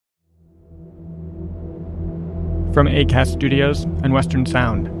From Acast Studios and Western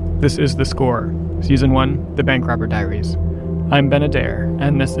Sound, this is The Score, Season 1, The Bank Robber Diaries. I'm Ben Adair,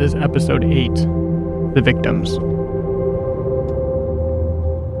 and this is Episode 8, The Victims.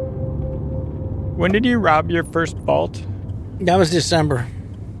 When did you rob your first vault? That was December.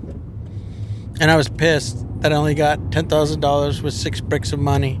 And I was pissed that I only got $10,000 with 6 bricks of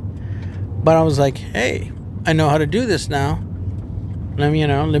money. But I was like, hey, I know how to do this now. Let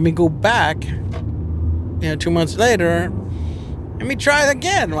me go back. 2 months later, let me try it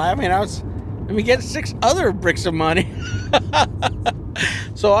again. Let me get 6 other bricks of money.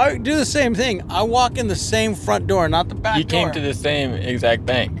 So I do the same thing. I walk in the same front door, not the back door. You came to the same exact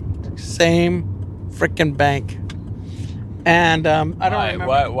bank. Same freaking bank. And I don't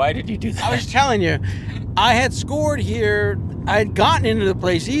remember. Why did you do that? I was telling you, I had scored here. I had gotten into the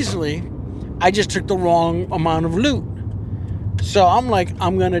place easily. I just took the wrong amount of loot. So I'm like,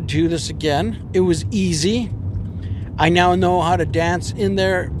 I'm going to do this again. It was easy. I now know how to dance in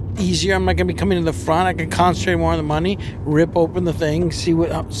there easier. I'm not going to be coming to the front. I can concentrate more on the money, rip open the thing, see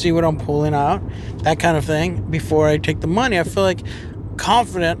what I'm pulling out, that kind of thing. Before I take the money, I feel like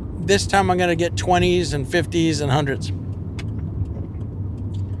confident. This time I'm going to get 20s and 50s and 100s.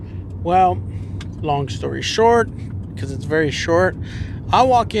 Well, long story short, because it's very short, I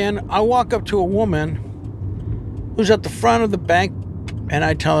walk up to a woman who's at the front of the bank, and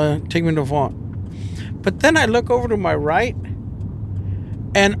I tell her, take me to the vault. But then I look over to my right,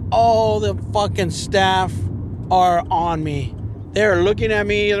 and all the fucking staff are on me. They're looking at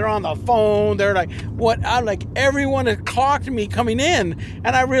me, they're on the phone, they're like, everyone had clocked me coming in,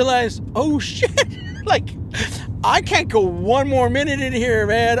 and I realized, oh shit, I can't go one more minute in here,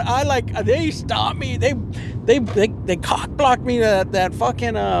 man. They stopped me. They cock blocked me that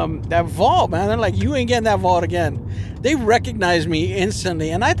fucking that vault, man. They're like, you ain't getting that vault again. They recognized me instantly,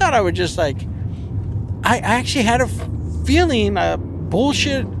 and I thought I would just I actually had a feeling, a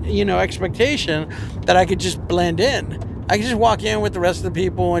bullshit, expectation that I could just blend in. I could just walk in with the rest of the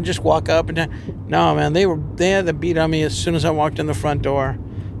people and just walk up and down. No, man, they had the beat on me as soon as I walked in the front door,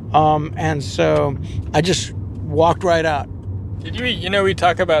 and so I just walked right out. Did you, we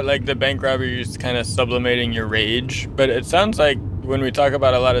talk about the bank robberies kind of sublimating your rage, but it sounds like when we talk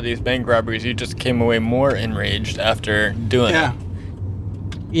about a lot of these bank robberies, you just came away more enraged after doing it.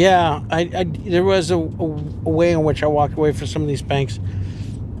 Yeah, I there was a way in which I walked away from some of these banks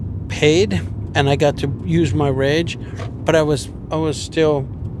paid, and I got to use my rage, but I was still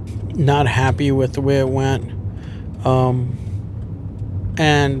not happy with the way it went,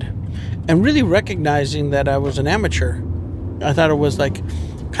 and really recognizing that I was an amateur. I thought it was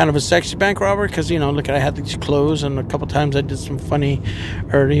kind of a sexy bank robber because, I had these clothes, and a couple times I did some funny,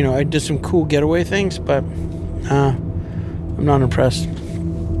 I did some cool getaway things, but I'm not impressed.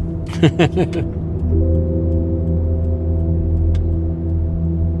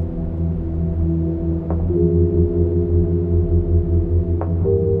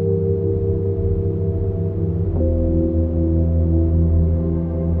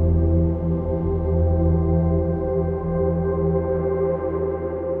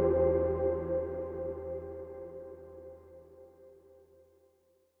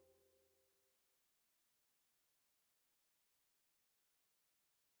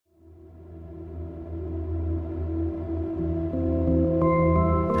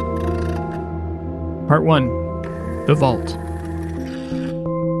 Part 1, The Vault.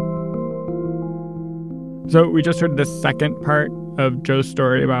 So we just heard the second part of Joe's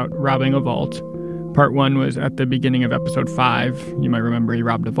story about robbing a vault. Part 1 was at the beginning of episode 5. You might remember he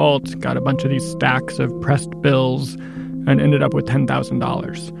robbed a vault, got a bunch of these stacks of pressed bills, and ended up with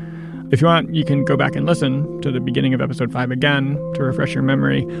 $10,000. If you want, you can go back and listen to the beginning of episode 5 again to refresh your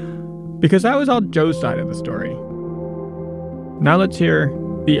memory, because that was all Joe's side of the story. Now let's hear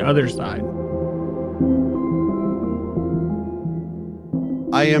the other side.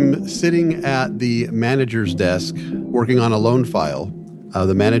 I am sitting at the manager's desk working on a loan file.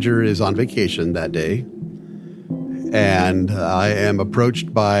 The manager is on vacation that day, and I am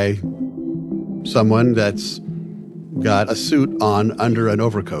approached by someone that's got a suit on under an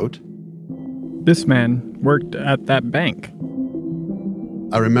overcoat. This man worked at that bank.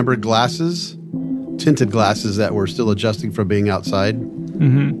 I remember glasses, tinted glasses that were still adjusting from being outside.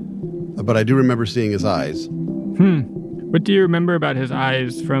 Mm-hmm. But I do remember seeing his eyes. What do you remember about his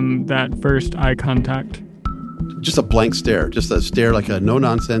eyes from that first eye contact? Just a blank stare. Just a stare, like a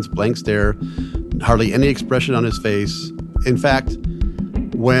no-nonsense blank stare. Hardly any expression on his face. In fact,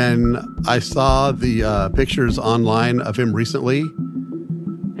 when I saw the pictures online of him recently,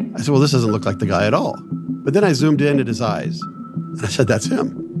 I said, well, this doesn't look like the guy at all. But then I zoomed in at his eyes, and I said, that's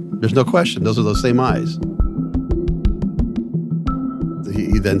him. There's no question. Those are those same eyes.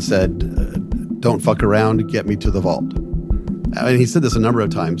 he then said, "Don't fuck around, get me to the vault." And he said this a number of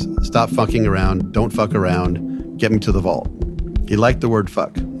times. Stop fucking around, don't fuck around, get me to the vault. He liked the word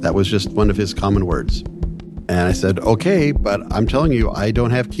fuck. That was just one of his common words. And I said, okay, but I'm telling you, I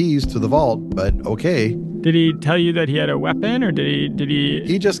don't have keys to the vault, but okay. Did he tell you that he had a weapon, or did he?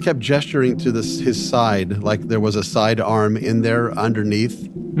 He just kept gesturing to his side, like there was a side arm in there underneath.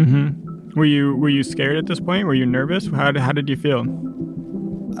 Mm-hmm. Were you scared at this point? Were you nervous? How did you feel?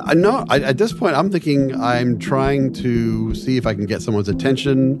 No, at this point, I'm thinking I'm trying to see if I can get someone's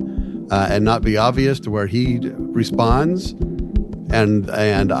attention and not be obvious to where he responds. And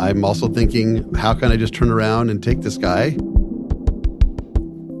I'm also thinking, how can I just turn around and take this guy?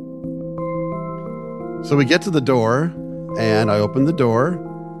 So we get to the door, and I open the door,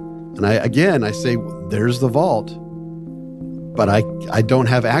 and I say, there's the vault, but I don't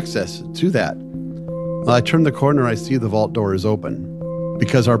have access to that. Well, I turn the corner, I see the vault door is open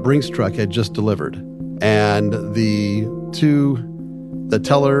because our Brinks truck had just delivered, and the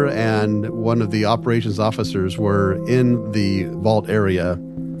teller and one of the operations officers were in the vault area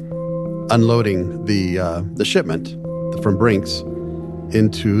unloading the shipment from Brinks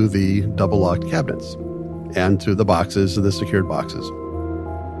into the double-locked cabinets and to the boxes, the secured boxes.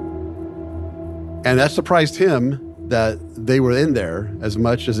 And that surprised him that they were in there as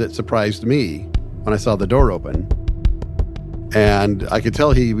much as it surprised me when I saw the door open. And I could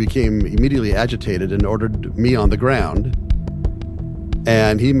tell he became immediately agitated and ordered me on the ground.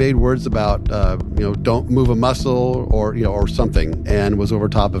 And he made words about, don't move a muscle or something, and was over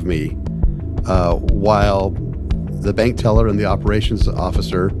top of me while the bank teller and the operations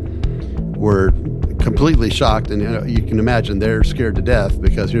officer were completely shocked. And you can imagine they're scared to death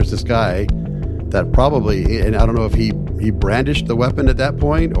because here's this guy that probably, and I don't know if he brandished the weapon at that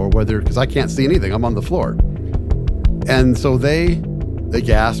point or whether, because I can't see anything, I'm on the floor. And so they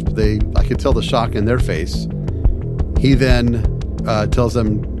gasped. I could tell the shock in their face. He then tells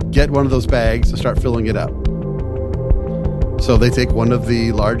them, get one of those bags and start filling it up. So they take one of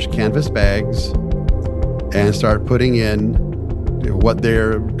the large canvas bags and start putting in what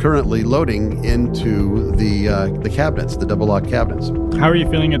they're currently loading into the cabinets, the double-locked cabinets. How are you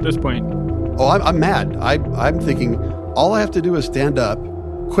feeling at this point? Oh, I'm mad. I'm thinking all I have to do is stand up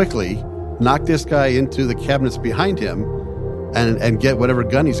quickly, knock this guy into the cabinets behind him, and get whatever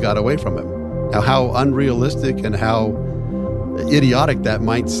gun he's got away from him. Now, how unrealistic and how idiotic that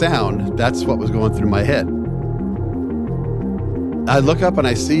might sound, that's what was going through my head. I look up and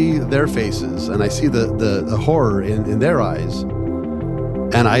I see their faces, and I see the horror in their eyes.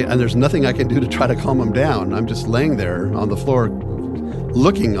 And there's nothing I can do to try to calm them down. I'm just laying there on the floor,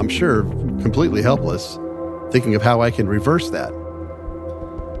 looking, I'm sure, completely helpless, thinking of how I can reverse that.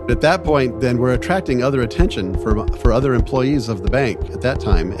 At that point, then we're attracting other attention for other employees of the bank at that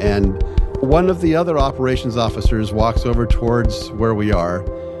time. And one of the other operations officers walks over towards where we are.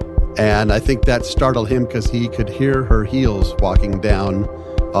 And I think that startled him because he could hear her heels walking down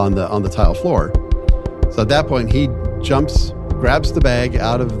on the tile floor. So at that point, he jumps, grabs the bag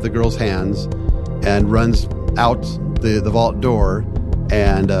out of the girl's hands, and runs out the vault door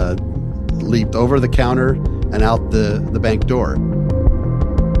and leaped over the counter and out the bank door.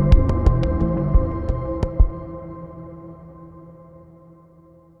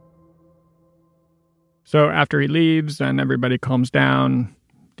 So after he leaves and everybody calms down,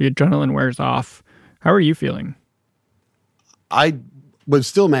 the adrenaline wears off. How are you feeling? I was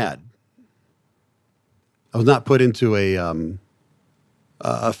still mad. I was not put into a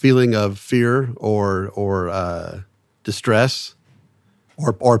feeling of fear or distress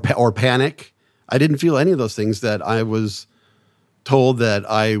or panic. I didn't feel any of those things that I was told that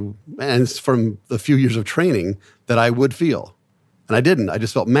and from the few years of training, that I would feel. And I didn't. I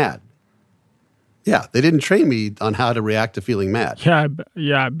just felt mad. Yeah, they didn't train me on how to react to feeling mad. Yeah,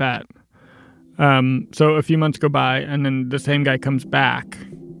 I bet. So a few months go by, and then the same guy comes back.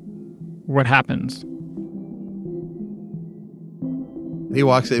 What happens? He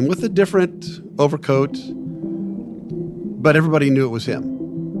walks in with a different overcoat, but everybody knew it was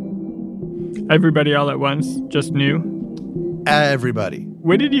him. Everybody all at once just knew? Everybody.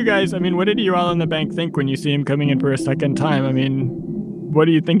 What did you all in the bank think when you see him coming in for a second time? I mean, what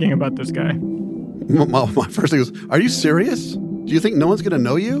are you thinking about this guy? My first thing was, are you serious? Do you think no one's going to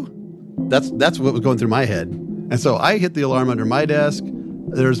know you? That's what was going through my head. And so I hit the alarm under my desk.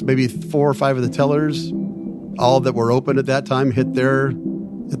 There's maybe 4 or 5 of the tellers, all that were open at that time, hit their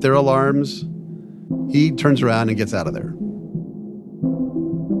alarms. He turns around and gets out of there.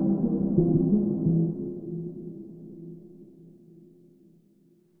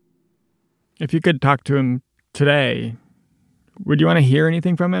 If you could talk to him today, Would you want to hear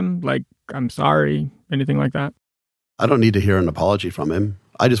anything from him? Like, I'm sorry, anything like that? I don't need to hear an apology from him.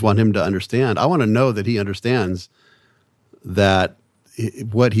 I just want him to understand. I want to know that he understands that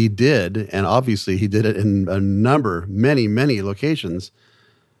what he did, and obviously he did it in a number, many locations,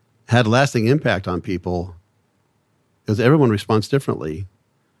 had lasting impact on people because everyone responds differently,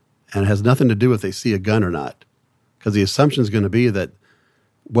 and it has nothing to do with if they see a gun or not. Because the assumption is going to be that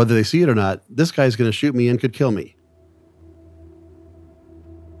whether they see it or not, this guy's going to shoot me and could kill me.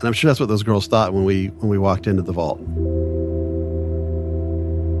 And I'm sure that's what those girls thought when we walked into the vault.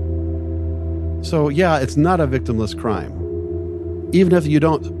 So yeah, it's not a victimless crime. Even if you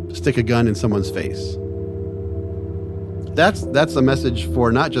don't stick a gun in someone's face. That's a message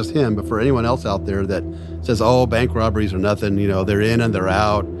for not just him, but for anyone else out there that says, oh, bank robberies are nothing, they're in and they're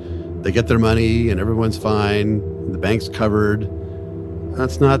out. They get their money and everyone's fine. And the bank's covered.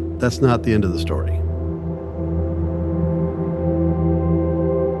 That's not the end of the story.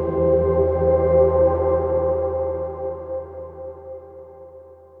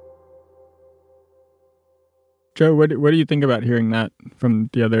 Joe, what do you think about hearing that from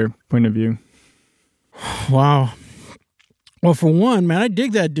the other point of view? Wow. Well, for one, man, I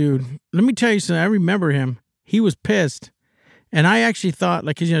dig that dude. Let me tell you something. I remember him. He was pissed. And I actually thought,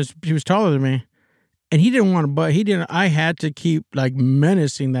 he was taller than me. And he didn't want to, but I had to keep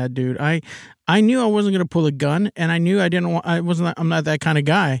menacing that dude. I knew I wasn't going to pull a gun, and I knew I'm not that kind of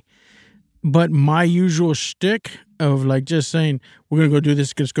guy. But my usual shtick of just saying, we're going to go do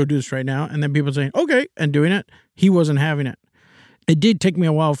this, let's go do this right now. And then people saying, okay, and doing it. He wasn't having it. It did take me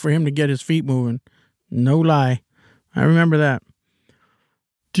a while for him to get his feet moving. No lie. I remember that.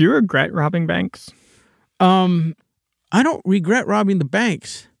 Do you regret robbing banks? I don't regret robbing the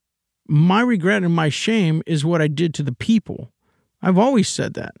banks. My regret and my shame is what I did to the people. I've always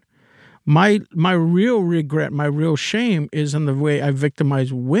said that. My real regret, my real shame is in the way I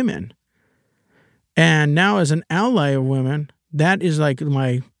victimize women. And now as an ally of women, that is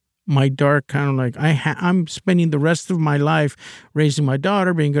my dark kind of I'm spending the rest of my life raising my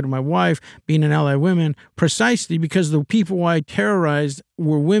daughter, being good to my wife, being an ally of women, precisely because the people I terrorized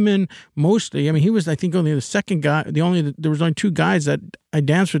were women mostly. I mean, he was, I think, only the second guy. There was only two guys that I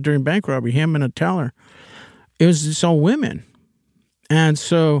danced with during bank robbery, him and a teller. It was just all women. And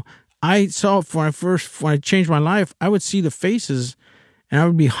so I saw when I changed my life, I would see the faces and I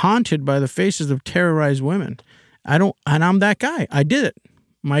would be haunted by the faces of terrorized women. And I'm that guy. I did it.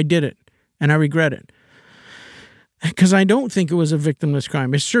 And I regret it. Because I don't think it was a victimless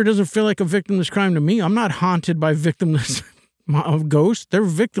crime. It sure doesn't feel like a victimless crime to me. I'm not haunted by victimless of ghosts. They're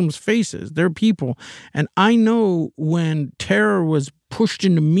victims' faces. They're people. And I know when terror was pushed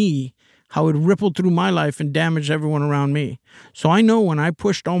into me, how it rippled through my life and damaged everyone around me. So I know when I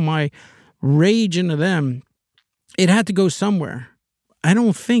pushed all my rage into them, it had to go somewhere. I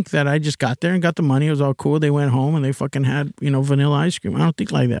don't think that I just got there and got the money. It was all cool. They went home and they fucking had, vanilla ice cream. I don't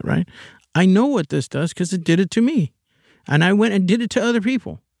think like that, right? I know what this does because it did it to me. And I went and did it to other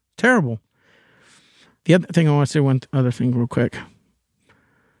people. Terrible. The other thing I want to say, one other thing real quick.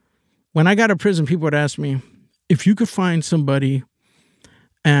 When I got to prison, people would ask me, if you could find somebody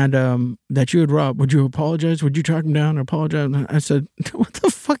and that you would rob, would you apologize? Would you track them down or apologize? I said, what the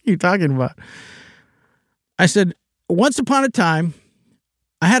fuck are you talking about? I said, once upon a time,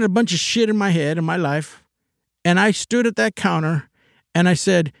 I had a bunch of shit in my head in my life, and I stood at that counter, and I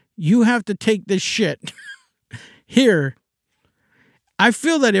said, you have to take this shit. Here. I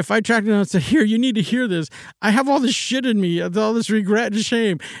feel that if I tracked it down and said, here, you need to hear this. I have all this shit in me, all this regret and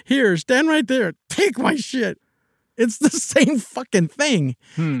shame. Here, stand right there. Take my shit. It's the same fucking thing.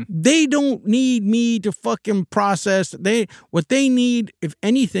 They don't need me to fucking process. What they need, if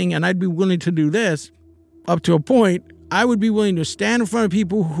anything, and I'd be willing to do this up to a point, I would be willing to stand in front of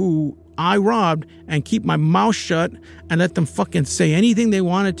people who I robbed and keep my mouth shut and let them fucking say anything they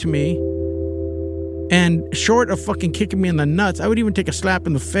wanted to me. And short of fucking kicking me in the nuts, I would even take a slap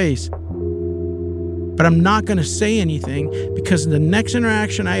in the face. But I'm not going to say anything because the next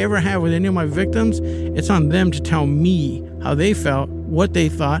interaction I ever have with any of my victims, it's on them to tell me how they felt, what they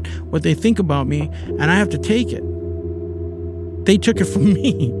thought, what they think about me, and I have to take it. They took it from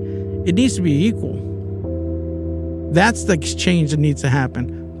me. It needs to be equal. That's the exchange that needs to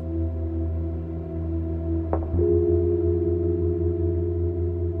happen.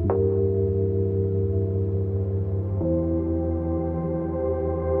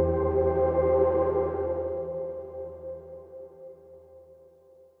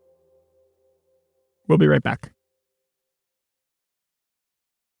 We'll be right back.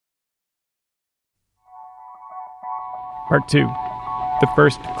 Part 2. The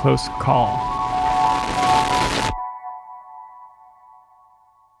first close call.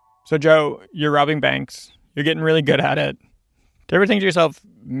 So, Joe, you're robbing banks. You're getting really good at it. Do you ever think to yourself,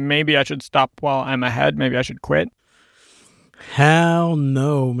 maybe I should stop while I'm ahead? Maybe I should quit? Hell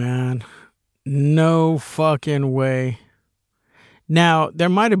no, man. No fucking way. Now, there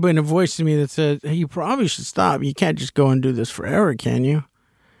might have been a voice in me that said, hey, you probably should stop. You can't just go and do this forever, can you?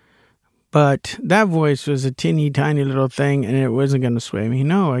 But that voice was a teeny tiny little thing, and it wasn't going to sway me.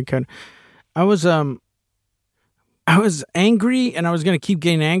 No, I couldn't. I was angry, and I was going to keep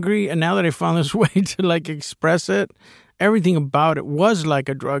getting angry. And now that I found this way to like express it, everything about it was like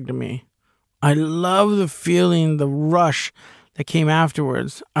a drug to me. I love the feeling, the rush that came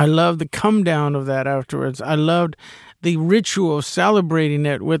afterwards. I loved the come down of that afterwards. I loved the ritual of celebrating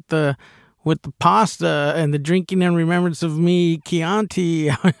it with the pasta and the drinking in remembrance of me, Chianti.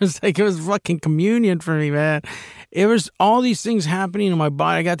 I was like, it was fucking communion for me, man. It was all these things happening in my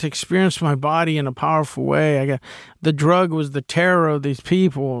body. I got to experience my body in a powerful way. The drug was the terror of these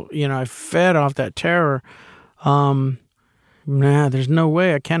people. You know, I fed off that terror. There's no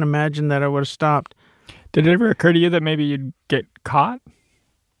way. I can't imagine that I would have stopped. Did it ever occur to you that maybe you'd get caught?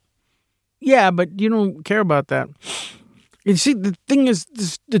 Yeah, but you don't care about that. You see, the thing is,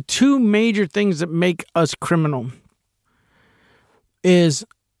 the two major things that make us criminal is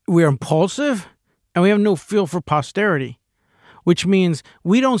we're impulsive and we have no feel for posterity, which means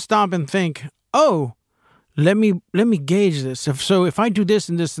we don't stop and think, oh, let me gauge this. If I do this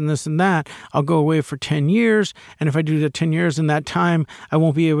and this and this and that, I'll go away for 10 years. And if I do the 10 years in that time, I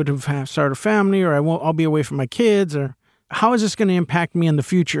won't be able to start a family, or I'll be away from my kids. Or how is this going to impact me in the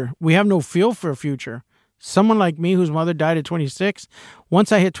future? We have no feel for a future. Someone like me whose mother died at 26,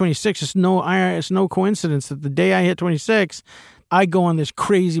 once I hit 26, it's no coincidence that the day I hit 26, I go on this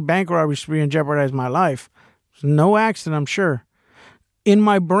crazy bank robbery spree and jeopardize my life. It's no accident, I'm sure. In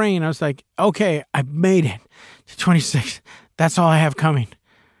my brain, I was like, okay, I made it to 26. That's all I have coming.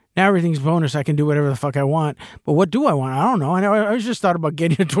 Now everything's bonus. I can do whatever the fuck I want. But what do I want? I don't know. I just thought about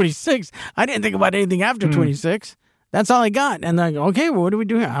getting to 26. I didn't think about anything after 26. That's all I got. And like, okay, well, what do we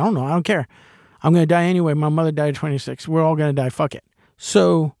do here? I don't know. I don't care. I'm going to die anyway. My mother died at 26. We're all going to die. Fuck it.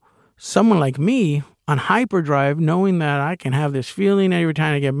 So someone like me on hyperdrive, knowing that I can have this feeling every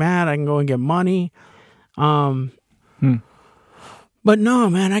time I get mad, I can go and get money. But no,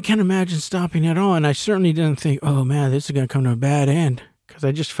 man, I can't imagine stopping at all. And I certainly didn't think, oh, man, this is going to come to a bad end. Because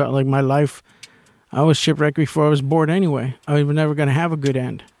I just felt like my life, I was shipwrecked before I was born anyway. I was never going to have a good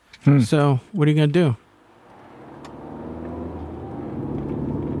end. So what are you going to do?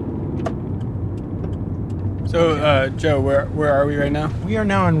 So, Joe, where are we right now? We are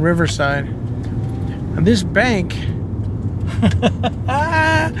now in Riverside. And this bank...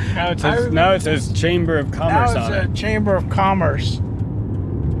 now it says Chamber of Commerce on it. Now it's a Chamber of Commerce.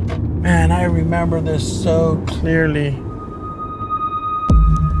 Man, I remember this so clearly.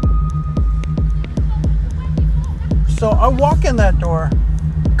 So I walk in that door,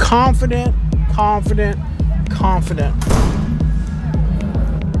 confident.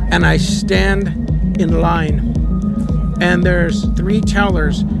 And I stand in line. And there's 3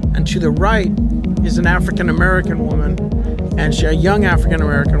 tellers. And to the right is an African-American woman. And she's a young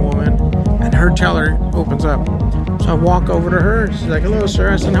African-American woman. And her teller opens up. So I walk over to her. She's like, hello,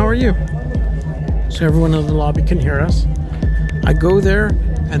 sir. I said, how are you? So everyone in the lobby can hear us. I go there,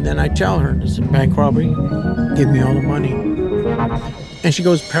 and then I tell her, it's a bank robbery. Give me all the money. And she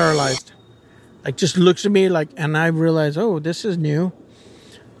goes paralyzed. Like, just looks at me like, and I realize, oh, this is new.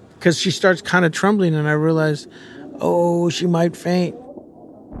 Because she starts kind of trembling, and I realize, oh, she might faint.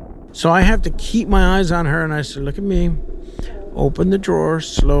 So I have to keep my eyes on her, and I said, look at me. Open the drawer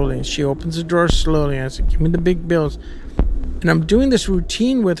slowly. She opens the drawer slowly. I said, give me the big bills. And I'm doing this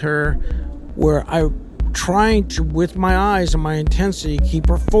routine with her where I'm trying to, with my eyes and my intensity, keep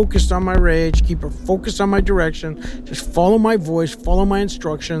her focused on my rage, keep her focused on my direction, just follow my voice, follow my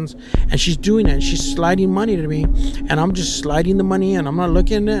instructions. And she's doing it. She's sliding money to me. And I'm just sliding the money in. I'm not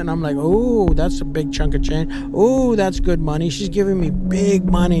looking at it. And I'm like, oh, that's a big chunk of change. Oh, that's good money. She's giving me big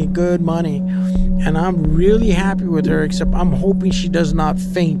money, good money. And I'm really happy with her, except I'm hoping she does not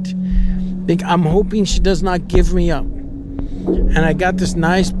faint. I'm hoping she does not give me up. And I got this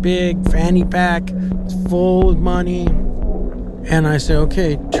nice big fanny pack full of money. And I say,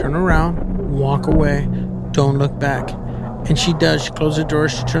 okay, turn around, walk away, don't look back. And she does. She closes the door,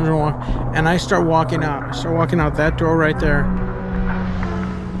 she turns around, and I start walking out. I start walking out that door right there.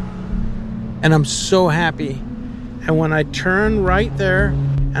 And I'm so happy. And when I turn right there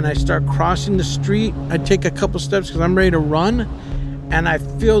and I start crossing the street, I take a couple steps because I'm ready to run. And I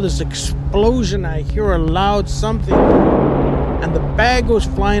feel this explosion. I hear a loud something. And the bag goes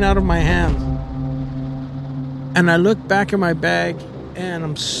flying out of my hands. And I look back in my bag, and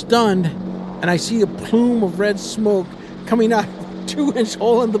I'm stunned, and I see a plume of red smoke coming out of a 2-inch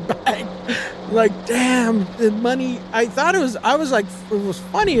hole in the bag. Like, damn, the money. I was like, it was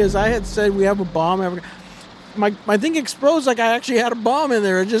funny as I had said, we have a bomb. My thing explodes like I actually had a bomb in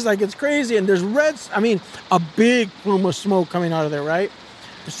there. It's just like, it's crazy. And there's a big plume of smoke coming out of there, right?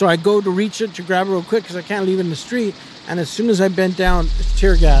 So I go to reach it to grab it real quick because I can't leave it in the street. And as soon as I bent down, it's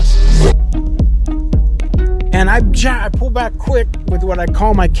tear gas. And I pull back quick with what I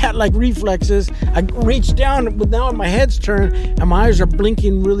call my cat-like reflexes. I reach down, but now my head's turned and my eyes are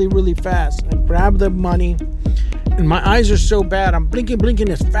blinking really, really fast. I grab the money and my eyes are so bad. I'm blinking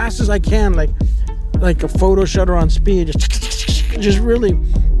as fast as I can, like a photo shutter on speed. Just really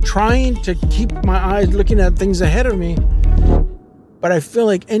trying to keep my eyes looking at things ahead of me. But I feel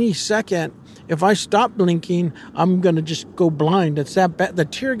like any second, if I stop blinking, I'm going to just go blind. It's that bad. The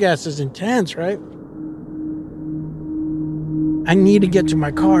tear gas is intense, right? I need to get to my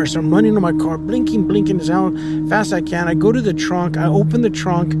car, so I'm running to my car, blinking as fast as I can. I go to the trunk, I open the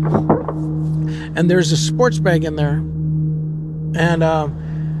trunk, and there's a sports bag in there. And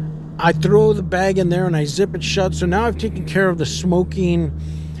I throw the bag in there and I zip it shut. So now I've taken care of the smoking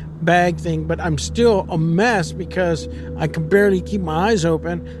bag thing, but I'm still a mess because I can barely keep my eyes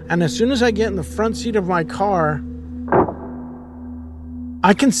open. And as soon as I get in the front seat of my car,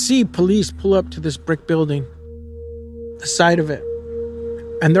 I can see police pull up to this brick building, the side of it.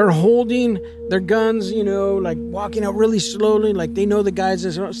 And they're holding their guns, like walking out really slowly, like they know the guys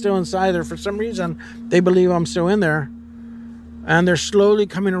are still inside there. For some reason, they believe I'm still in there. And they're slowly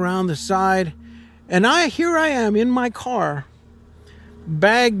coming around the side. And here I am in my car,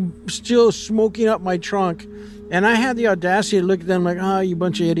 bag still smoking up my trunk. And I had the audacity to look at them like, oh, you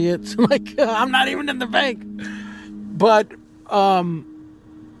bunch of idiots. Like, I'm not even in the bank. But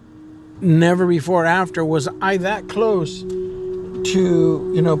never before or after was I that close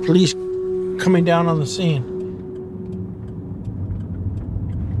to, police coming down on the scene.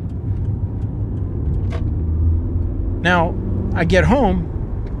 Now, I get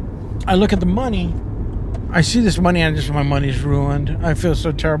home, I look at the money, I see this money and my money's ruined. I feel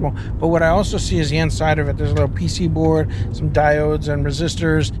so terrible. But what I also see is the inside of it. There's a little PC board, some diodes and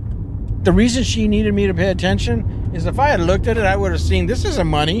resistors. The reason she needed me to pay attention is if I had looked at it, I would have seen this is a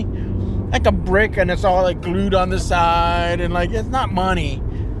money, like a brick, and it's all like glued on the side, and like it's not money.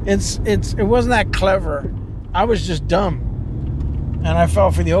 It wasn't that clever. I was just dumb, and I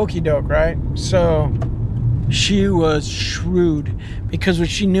fell for the okie doke, right? So she was shrewd because what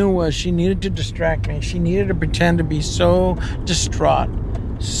she knew was she needed to distract me. She needed to pretend to be so distraught,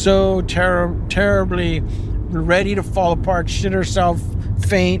 so terribly ready to fall apart, shit herself,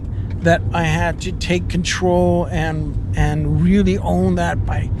 faint, that I had to take control and really own that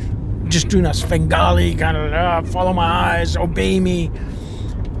by just doing a Svengali kind of follow my eyes, obey me.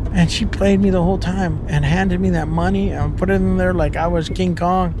 And she played me the whole time and handed me that money and put it in there like I was King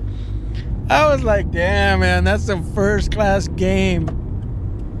Kong. I was like, damn, man, that's a first class game.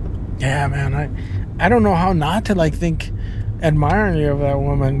 Yeah, man, I don't know how not to think admiringly of that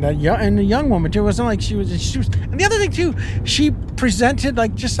woman, the young woman too. It wasn't like she was. And the other thing too, she presented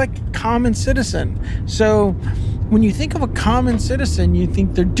just like a common citizen. So when you think of a common citizen, you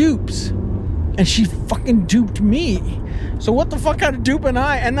think they're dupes, and she fucking duped me. So what the fuck kind of dupe am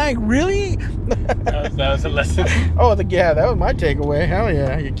I? And I really that was a lesson. Oh, that was my takeaway. Hell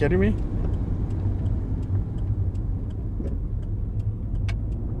yeah, are you kidding me?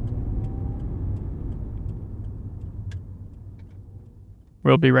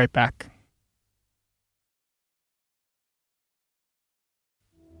 We'll be right back.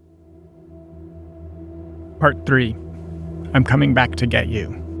 Part 3. I'm coming back to get you.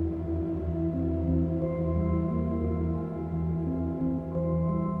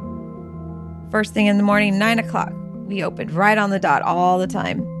 First thing in the morning, 9 o'clock. We opened right on the dot all the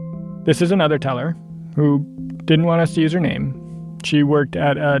time. This is another teller who didn't want us to use her name. She worked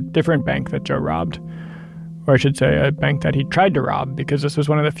at a different bank that Joe robbed. Or I should say a bank that he tried to rob, because this was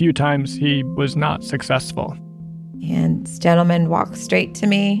one of the few times he was not successful. And this gentleman walked straight to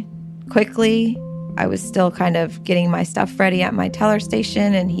me quickly. I was still kind of getting my stuff ready at my teller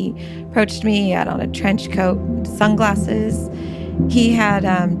station, and he approached me. He had on a trench coat, sunglasses. He had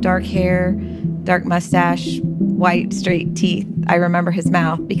dark hair, dark mustache, white, straight teeth. I remember his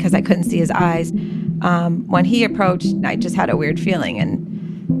mouth because I couldn't see his eyes. When he approached, I just had a weird feeling, and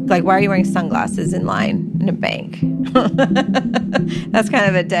why are you wearing sunglasses in line in a bank? That's kind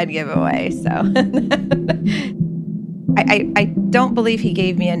of a dead giveaway. So I don't believe he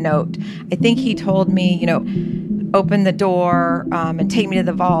gave me a note. I think he told me, open the door and take me to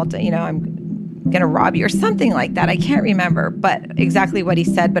the vault. I'm gonna rob you or something like that. I can't remember but exactly what he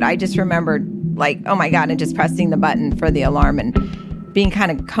said, but I just remembered like, oh my God, and just pressing the button for the alarm and being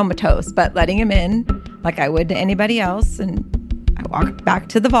kind of comatose, but letting him in like I would to anybody else. And I walked back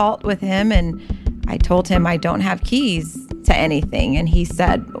to the vault with him and I told him I don't have keys to anything. And he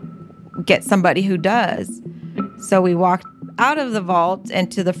said, get somebody who does. So we walked out of the vault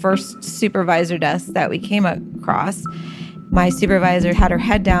into the first supervisor desk that we came across. My supervisor had her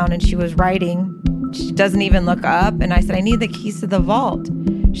head down and she was writing. She doesn't even look up. And I said, I need the keys to the vault.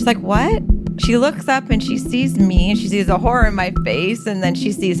 She's like, what? She looks up and she sees me and she sees a horror in my face. And then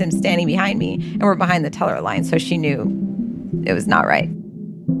she sees him standing behind me and we're behind the teller line. So she knew it was not right.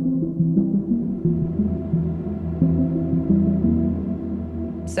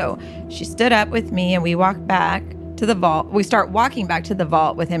 So she stood up with me and we walked back to the vault. We start walking back to the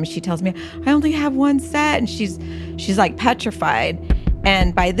vault with him. And she tells me, I only have one set. And she's like petrified.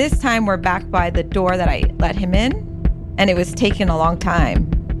 And by this time, we're back by the door that I let him in. And it was taking a long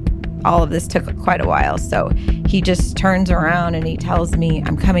time. All of this took quite a while. So he just turns around and he tells me,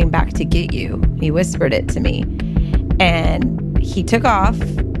 I'm coming back to get you. He whispered it to me. And he took off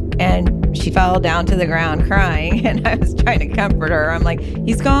and she fell down to the ground crying. And I was trying to comfort her. I'm like,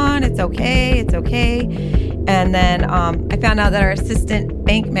 he's gone. It's okay. It's okay. And then I found out that our assistant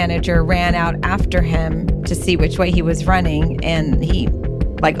bank manager ran out after him to see which way he was running. And he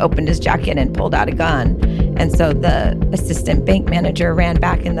like opened his jacket and pulled out a gun. And so the assistant bank manager ran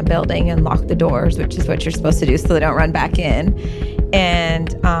back in the building and locked the doors, which is what you're supposed to do so they don't run back in. And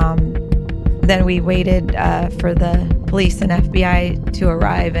then we waited for the police and FBI to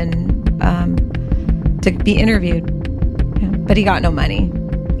arrive and to be interviewed. Yeah. But he got no money.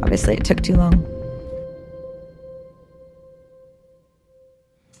 Obviously, it took too long.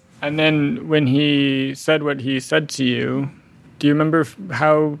 And then when he said what he said to you, do you remember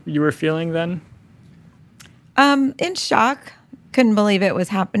how you were feeling then? In shock. Couldn't believe it was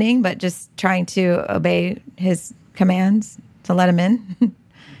happening, but just trying to obey his commands to let him in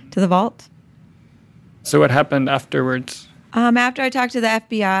to the vault. So what happened afterwards? After I talked to the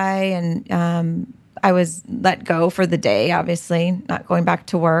FBI and I was let go for the day, obviously, not going back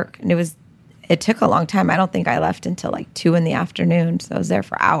to work. And it took a long time. I don't think I left until like 2 p.m. So I was there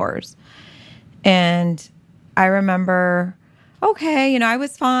for hours. And I remember, okay, I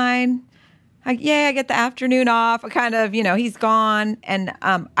was fine. I get the afternoon off. I kind of, he's gone. And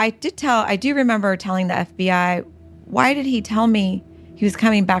I do remember telling the FBI, why did he tell me he was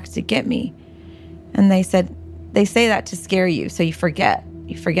coming back to get me? And they said, they say that to scare you. So you forget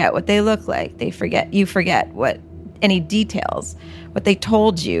what they look like. You forget what any details, what they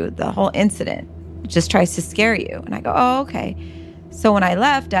told you, the whole incident. It just tries to scare you. And I go, oh, okay. So when I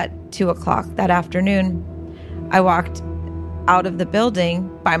left at 2:00 that afternoon, I walked out of the building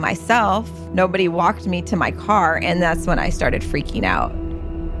by myself. Nobody walked me to my car. And that's when I started freaking out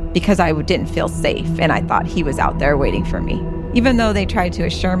because I didn't feel safe. And I thought he was out there waiting for me. Even though they tried to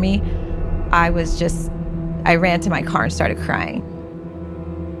assure me, I ran to my car and started crying.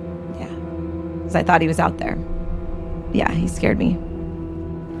 Yeah. Because I thought he was out there. Yeah, he scared me.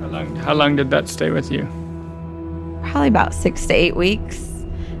 How long did that stay with you? Probably about 6 to 8 weeks.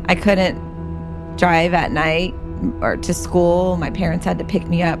 I couldn't drive at night or to school. My parents had to pick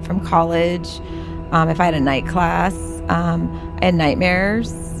me up from college. If I had a night class, I had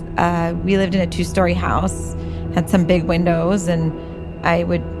nightmares. We lived in a 2-story house, had some big windows, and I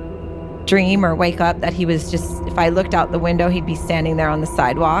would dream or wake up that he was just, if I looked out the window, he'd be standing there on the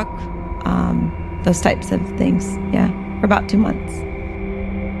sidewalk. Those types of things, yeah, for about 2 months.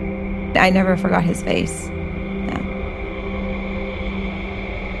 I never forgot his face. Yeah.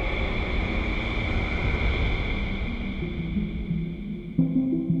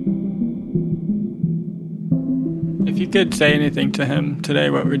 If you could say anything to him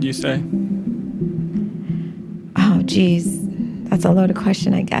today, what would you say? Oh, geez. That's a loaded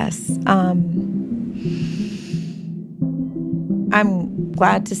question, I guess. I'm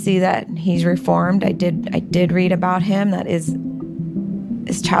glad to see that he's reformed. I did read about him. That his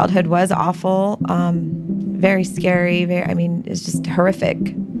childhood was awful, very scary. It's just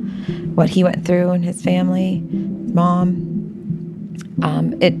horrific what he went through and his family, his mom.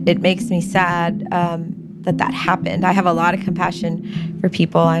 It makes me sad that happened. I have a lot of compassion for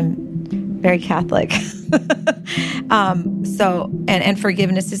people. I'm very Catholic. And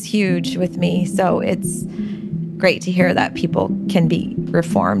forgiveness is huge with me. So it's great to hear that people can be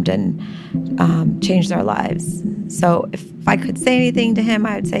reformed and change their lives. So if I could say anything to him,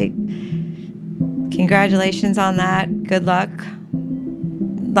 I would say, congratulations on that. Good luck.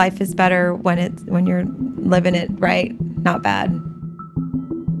 Life is better when you're living it right, not bad.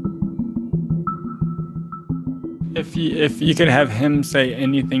 If you could have him say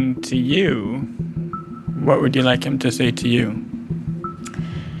anything to you, what would you like him to say to you?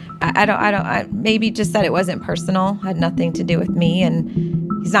 Maybe just that it wasn't personal, had nothing to do with me, and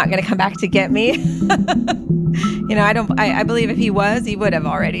he's not going to come back to get me. I believe if he was, he would have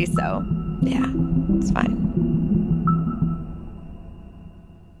already. So, yeah, it's fine.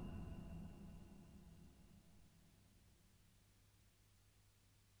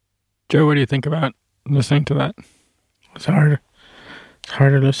 Joe, what do you think about listening to that? It's hard. It's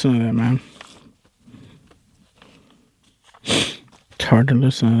hard to listen to that, man. It's hard to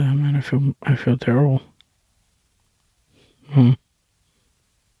listen to that, man. I feel terrible. I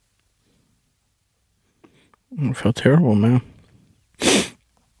feel terrible, man.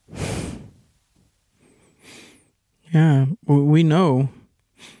 Yeah, we know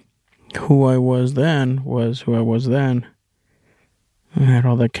who I was then was who I was then. I had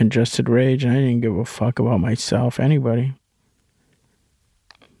all that congested rage, and I didn't give a fuck about myself, anybody.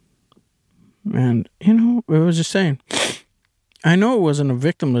 And, it was just saying, I know it wasn't a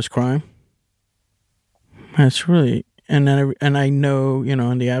victimless crime. That's really, and I know,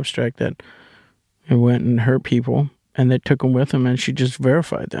 in the abstract that it went and hurt people, and they took them with them, and she just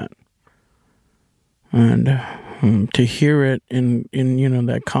verified that. And to hear it in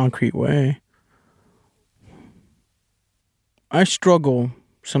that concrete way, I struggle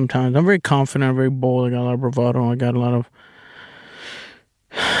sometimes. I'm very confident, I'm very bold, I got a lot of bravado, I got a lot of,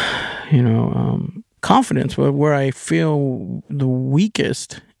 confidence. But where I feel the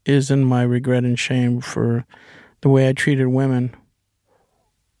weakest is in my regret and shame for the way I treated women.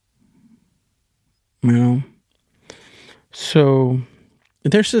 So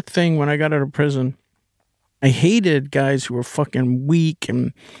there's a thing when I got out of prison, I hated guys who were fucking weak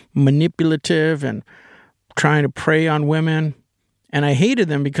and manipulative and trying to prey on women. And I hated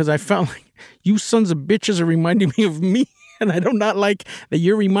them because I felt like you sons of bitches are reminding me of me. And I do not like that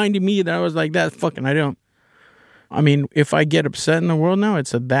you're reminding me that I was like that. Fucking, I don't. I mean, if I get upset in the world now,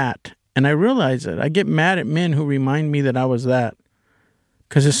 it's a that. And I realize it. I get mad at men who remind me that I was that.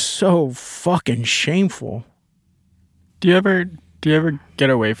 Because it's so fucking shameful. Do you ever get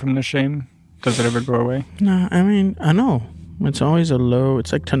away from the shame? Does it ever go away? No, I mean, I know. It's always a low.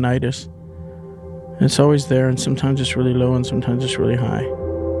 It's like tinnitus. It's always there, and sometimes it's really low, and sometimes it's really high.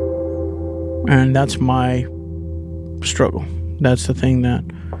 And that's my struggle. That's the thing that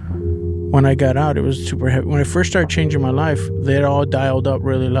when I got out, it was super heavy. When I first started changing my life, they had all dialed up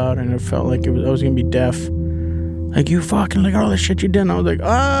really loud, and it felt like I was going to be deaf. Like, you fucking, look at all the shit you did. And I was like,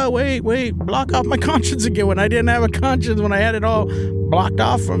 wait, block off my conscience again. When I didn't have a conscience, when I had it all blocked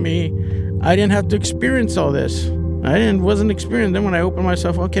off from me, I didn't have to experience all this. Wasn't experienced. Then when I opened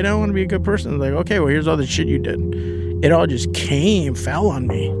myself, okay, now I want to be a good person. Like, okay, well, here's all the shit you did. It all just fell on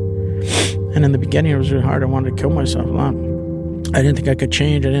me. And in the beginning, it was really hard. I wanted to kill myself a lot. I didn't think I could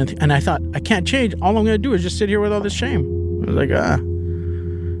change. And I thought, I can't change. All I'm going to do is just sit here with all this shame. I was like,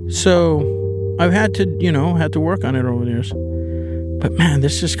 So I've had to work on it over the years. But man,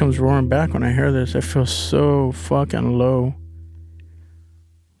 this just comes roaring back when I hear this. I feel so fucking low.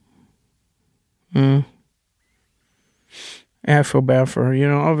 I feel bad for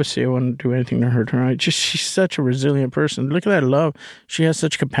her. Obviously I wouldn't do anything to hurt her. She's such a resilient person. Look at that love. She has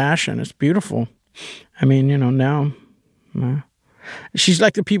such compassion. It's beautiful. I mean, now, she's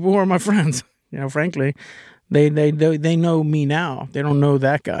like the people who are my friends. Frankly, they know me now. They don't know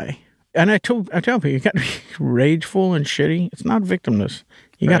that guy. And I tell people, you got to be rageful and shitty. It's not victimless.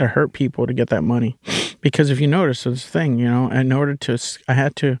 You got to hurt people to get that money. Because if you notice this thing, I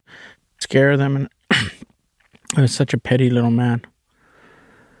had to scare them, and I was such a petty little man.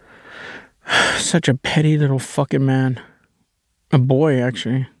 Such a petty little fucking man. A boy,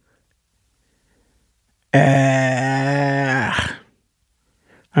 actually. I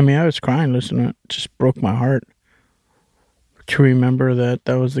mean, I was crying listening to it. It just broke my heart to remember that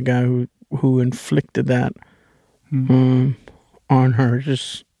was the guy who inflicted that on her.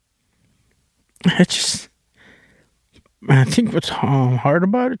 I think what's hard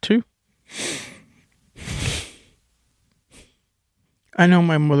about it, too, I know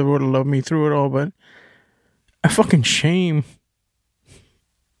my mother would have loved me through it all, but a fucking shame.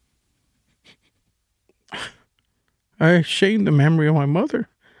 I shamed the memory of my mother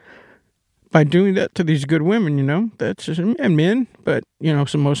by doing that to these good women, That's just, and men, but,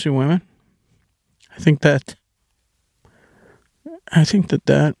 some mostly women. I think that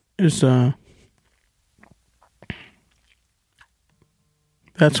is,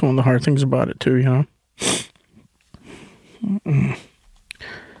 that's one of the hard things about it, too,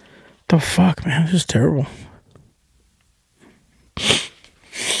 The fuck, man, this is terrible.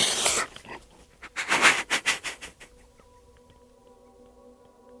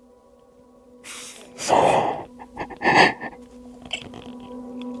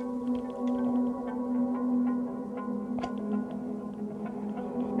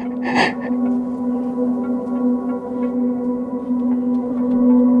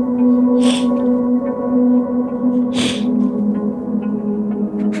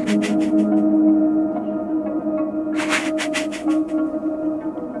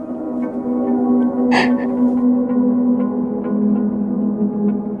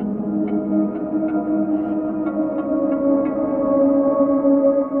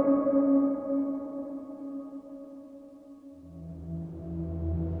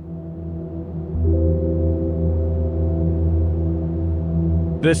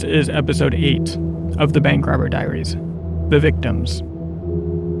 This is episode 8 of The Bank Robber Diaries, The Victims.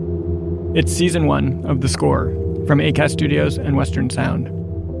 It's season 1 of The Score from Acast Studios and Western Sound.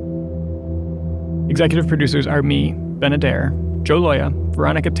 Executive producers are me, Ben Adair, Joe Loya,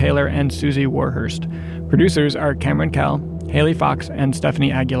 Veronica Taylor, and Susie Warhurst. Producers are Cameron Kell, Haley Fox, and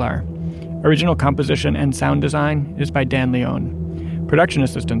Stephanie Aguilar. Original composition and sound design is by Dan Leone. Production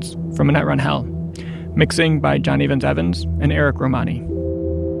assistance from Annette Runhell. Mixing by John Evans-Evans and Eric Romani.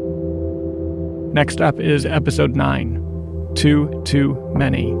 Next up is episode 9, Too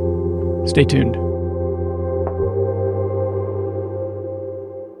Many. Stay tuned.